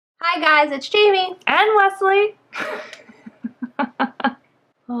Hi guys, it's Jamie. And Wesley.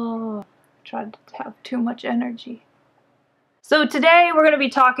 Oh, tried to have too much energy. So today we're going to be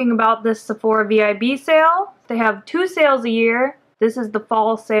talking about this Sephora VIB sale. They have 2 sales a year. This is the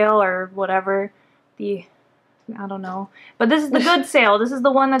fall sale or whatever. I don't know. But this is the good sale. This is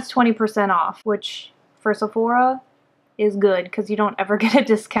the one that's 20% off, which for Sephora is good because you don't ever get a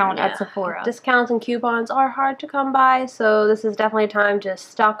discount at Sephora. Discounts and coupons are hard to come by, so this is definitely time to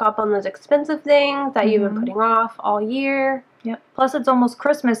stock up on those expensive things that you've been putting off all year. Yep. Plus it's almost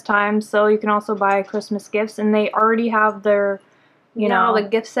Christmas time, so you can also buy Christmas gifts, and they already have their, you know, all the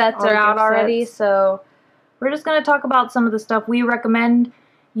gift sets are out already, so we're just going to talk about some of the stuff we recommend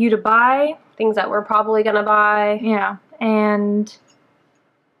you to buy. Things that we're probably going to buy. Yeah, and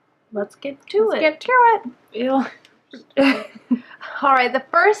let's get to it. Ew. Alright, the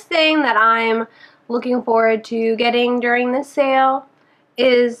first thing that I'm looking forward to getting during this sale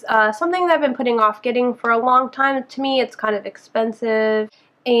is something that I've been putting off getting for a long time. To me, it's kind of expensive,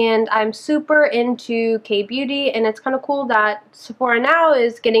 and I'm super into K-beauty, and it's kind of cool that Sephora now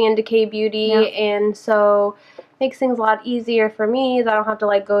is getting into K-beauty, and so it makes things a lot easier for me that I don't have to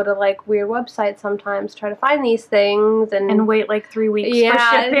like go to like weird websites sometimes to try to find these things and wait like 3 weeks for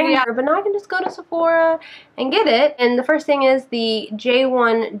shipping. Yeah, but now I can just go to Sephora and get it. And the first thing is the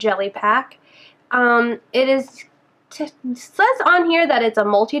J1 Jelly Pack. It says on here that it's a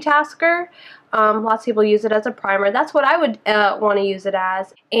multitasker. Lots of people use it as a primer. That's what I would want to use it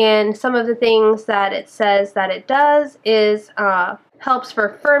as. And some of the things that it says that it does is helps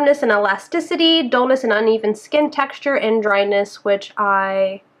for firmness and elasticity, dullness and uneven skin texture, and dryness, which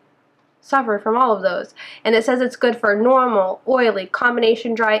I suffer from all of those. And it says it's good for normal, oily,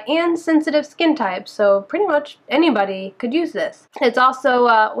 combination dry, and sensitive skin types, so pretty much anybody could use this. It's also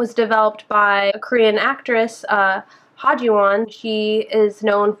was developed by a Korean actress, Hajiwon. She is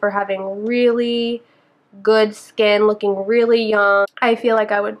known for having really good skin, looking really young. I feel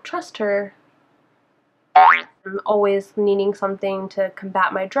like I would trust her. I'm always needing something to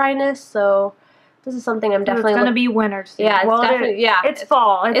combat my dryness, so this is something I'm definitely. It's gonna be winter soon. Yeah, it's definitely. It's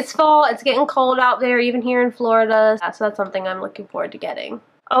fall. It's fall. It's getting cold out there, even here in Florida. So that's something I'm looking forward to getting.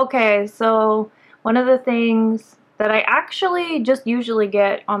 Okay, so one of the things that I actually just usually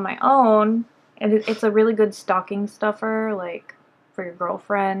get on my own, and it's a really good stocking stuffer, like for your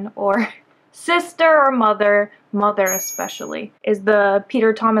girlfriend or sister or mother especially, is the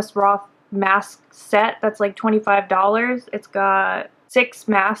Peter Thomas Roth mask set. That's like $25. It's got 6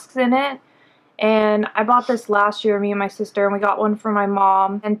 masks in it. And I bought this last year, me and my sister, and we got one for my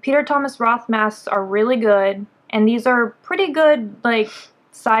mom. And Peter Thomas Roth masks are really good. And these are pretty good, like,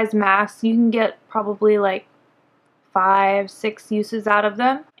 size masks. You can get probably like 5-6 uses out of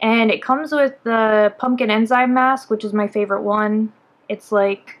them. And it comes with the pumpkin enzyme mask, which is my favorite one. It's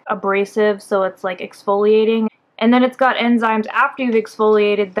like abrasive, so it's like exfoliating. And then it's got enzymes after you've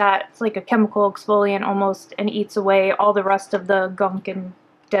exfoliated that's like a chemical exfoliant almost, and eats away all the rest of the gunk and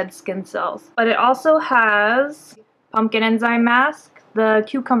dead skin cells. But it also has pumpkin enzyme mask, the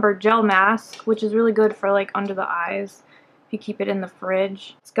cucumber gel mask, which is really good for like under the eyes if you keep it in the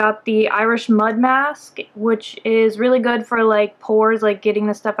fridge. It's got the Irish mud mask, which is really good for like pores, like getting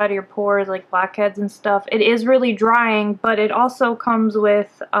the stuff out of your pores, like blackheads and stuff. It is really drying, but it also comes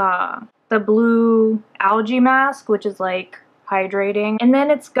with the blue algae mask, which is like hydrating. And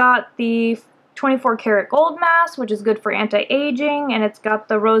then it's got the 24 karat gold mask, which is good for anti-aging, and it's got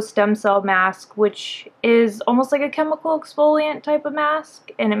the rose stem cell mask, which is almost like a chemical exfoliant type of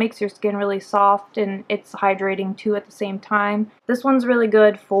mask, and it makes your skin really soft, and it's hydrating too at the same time. This one's really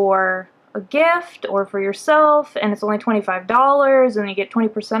good for a gift or for yourself, and it's only $25, and you get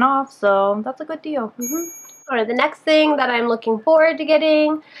 20% off, so that's a good deal. Alright, the next thing that I'm looking forward to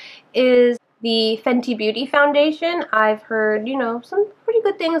getting is the Fenty Beauty foundation. I've heard, you know, some pretty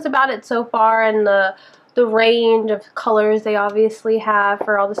good things about it so far, and the range of colors they obviously have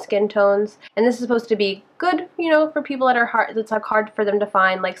for all the skin tones. And this is supposed to be good, you know, for people that are that's like hard for them to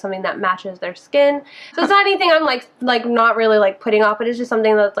find like something that matches their skin. So it's not anything I'm like not really like putting off, but it's just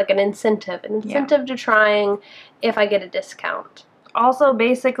something that's like an incentive to trying if I get a discount. Also,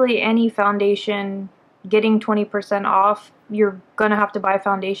 basically any foundation getting 20% off, you're gonna have to buy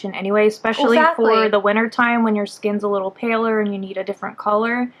foundation anyway, especially for the winter time when your skin's a little paler and you need a different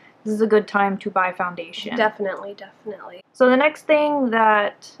color. This is a good time to buy foundation. Definitely. So the next thing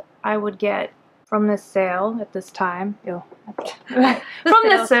that I would get from this sale at this time, I've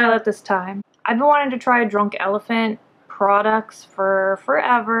been wanting to try Drunk Elephant products for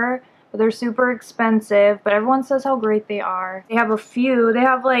forever. They're super expensive, but everyone says how great they are. They have a few. They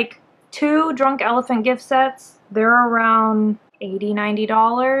have like 2 Drunk Elephant gift sets. They're around $80,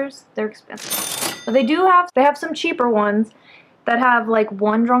 $90. They're expensive. But they have some cheaper ones that have like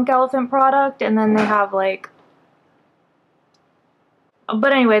one Drunk Elephant product, and then they have like,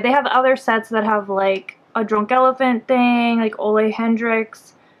 but anyway, they have other sets that have like a Drunk Elephant thing, like Ole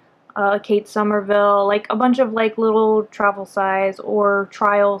Hendrix, Kate Somerville, like a bunch of like little travel size or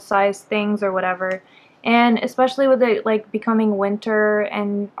trial size things or whatever. And especially with it like becoming winter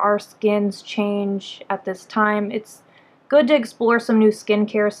and our skins change at this time, it's good to explore some new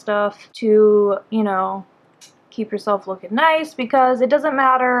skincare stuff to, you know, keep yourself looking nice, because it doesn't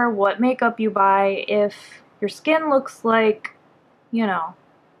matter what makeup you buy if your skin looks like, you know,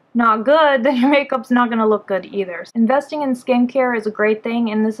 not good, then your makeup's not going to look good either. Investing in skincare is a great thing,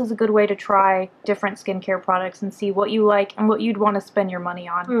 and this is a good way to try different skincare products and see what you like and what you'd want to spend your money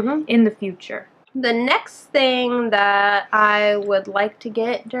on in the future. The next thing that I would like to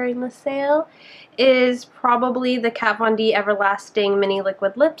get during the sale is probably the Kat Von D Everlasting Mini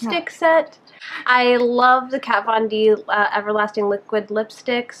Liquid Lipstick set. I love the Kat Von D Everlasting Liquid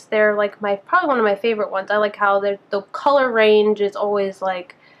Lipsticks. They're like probably one of my favorite ones. I like how the color range is always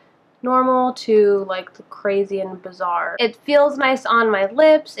like normal to like the crazy and bizarre. It feels nice on my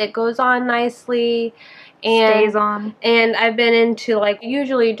lips. It goes on nicely. And stays on. And I've been into like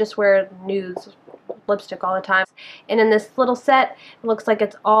usually just wear nudes lipstick all the time. And in this little set, it looks like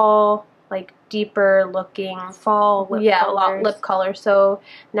it's all like deeper looking fall lip colors. Lip color. So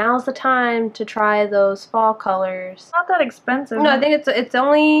now's the time to try those fall colors. Not that expensive. No, I think it's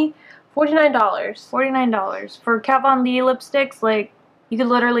only $49. $49 for Kat Von D lipsticks. Like you could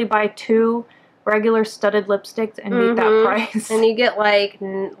literally buy 2 regular studded lipsticks and meet that price. And you get like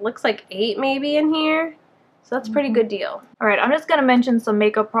looks like 8 maybe in here. So that's a pretty good deal. All right, I'm just gonna mention some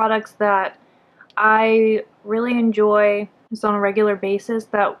makeup products that I really enjoy just on a regular basis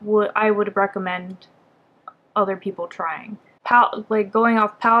that I would recommend other people trying. Like going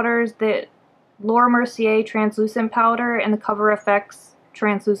off powders, the Laura Mercier translucent powder and the Cover FX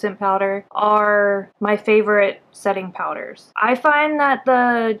translucent powder are my favorite setting powders. I find that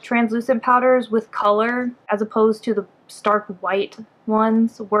the translucent powders with color as opposed to the stark white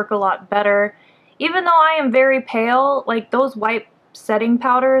ones work a lot better. Even though I am very pale, like those white setting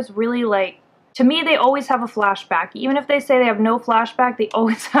powders really like, to me they always have a flashback. Even if they say they have no flashback, they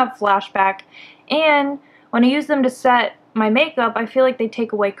always have flashback. And when I use them to set my makeup, I feel like they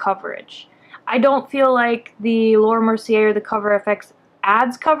take away coverage. I don't feel like the Laura Mercier or the Cover FX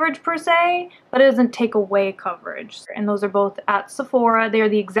adds coverage per se, but it doesn't take away coverage. And those are both at Sephora. They're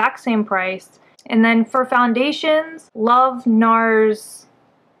the exact same price. And then for foundations, love NARS.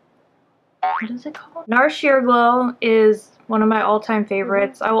 What is it called? NARS Sheer Glow is one of my all-time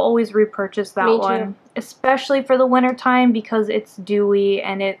favorites. I will always repurchase that one. Especially for the winter time because it's dewy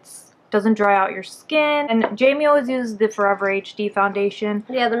and it doesn't dry out your skin. And Jamie always uses the Forever HD foundation.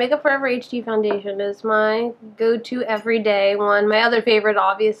 Yeah, the Makeup Forever HD foundation is my go-to everyday one. My other favorite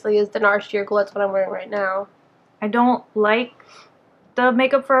obviously is the NARS Sheer Glow. That's what I'm wearing right now. I don't like the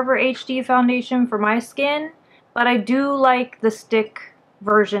Makeup Forever HD foundation for my skin, but I do like the stick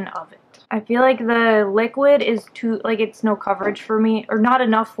version of it. I feel like the liquid is too, like it's no coverage for me, or not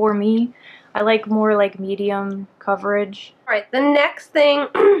enough for me. I like more like medium coverage. Alright, the next thing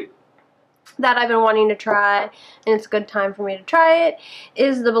that I've been wanting to try, and it's a good time for me to try it,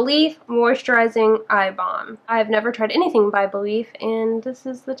 is the Belief Moisturizing Eye Balm. I've never tried anything by Belief, and this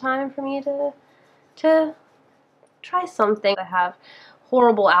is the time for me to try something. I have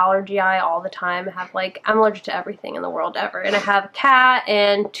horrible allergy eye all the time. I'm allergic to everything in the world ever. And I have a cat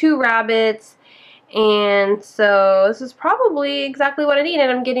and 2 rabbits. And so this is probably exactly what I need. And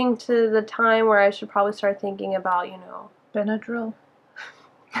I'm getting to the time where I should probably start thinking about, you know, Benadryl.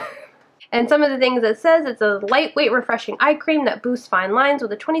 And some of the things it says, it's a lightweight, refreshing eye cream that boosts fine lines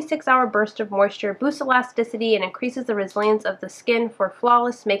with a 26-hour burst of moisture, boosts elasticity, and increases the resilience of the skin for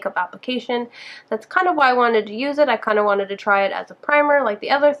flawless makeup application. That's kind of why I wanted to use it. I kind of wanted to try it as a primer like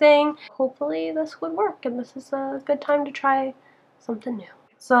the other thing. Hopefully this would work, and this is a good time to try something new.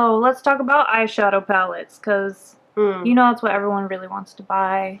 So let's talk about eyeshadow palettes, because you know that's what everyone really wants to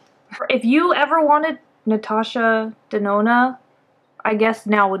buy. If you ever wanted Natasha Denona, I guess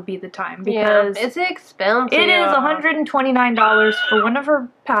now would be the time, because it's expensive. It is $129 for one of her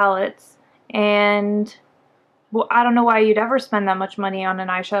palettes, and well, I don't know why you'd ever spend that much money on an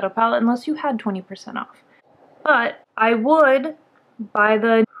eyeshadow palette unless you had 20% off. But I would buy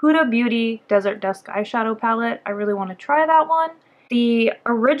the Huda Beauty Desert Dusk eyeshadow palette. I really want to try that one. The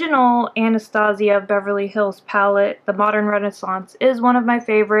original Anastasia Beverly Hills palette, the Modern Renaissance, is one of my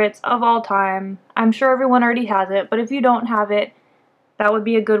favorites of all time. I'm sure everyone already has it, but if you don't have it, that would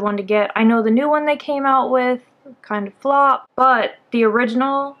be a good one to get. I know the new one they came out with kind of flop, but the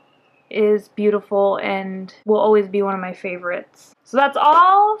original is beautiful and will always be one of my favorites. So that's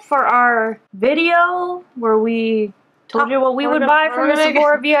all for our video where we told you what we would buy from the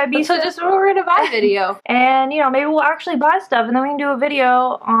Sephora VIB. So just what we're gonna buy video. And, you know, maybe we'll actually buy stuff and then we can do a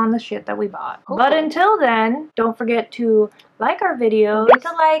video on the shit that we bought. Cool. But until then, don't forget to like our videos. Hit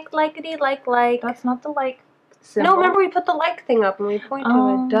the like. That's not the like symbol. No, remember we put the like thing up and we point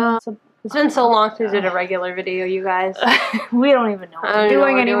to it. Duh. It's been so long since we did a regular video, you guys. We don't even know what we're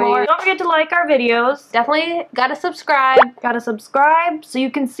doing anymore. Don't forget to like our videos. Definitely gotta subscribe. Gotta subscribe so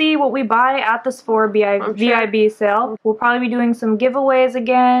you can see what we buy at the Sephora VIB sale. We'll probably be doing some giveaways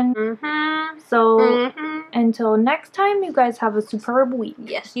again. So until next time, you guys have a superb week.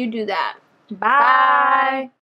 Yes, you do that. Bye.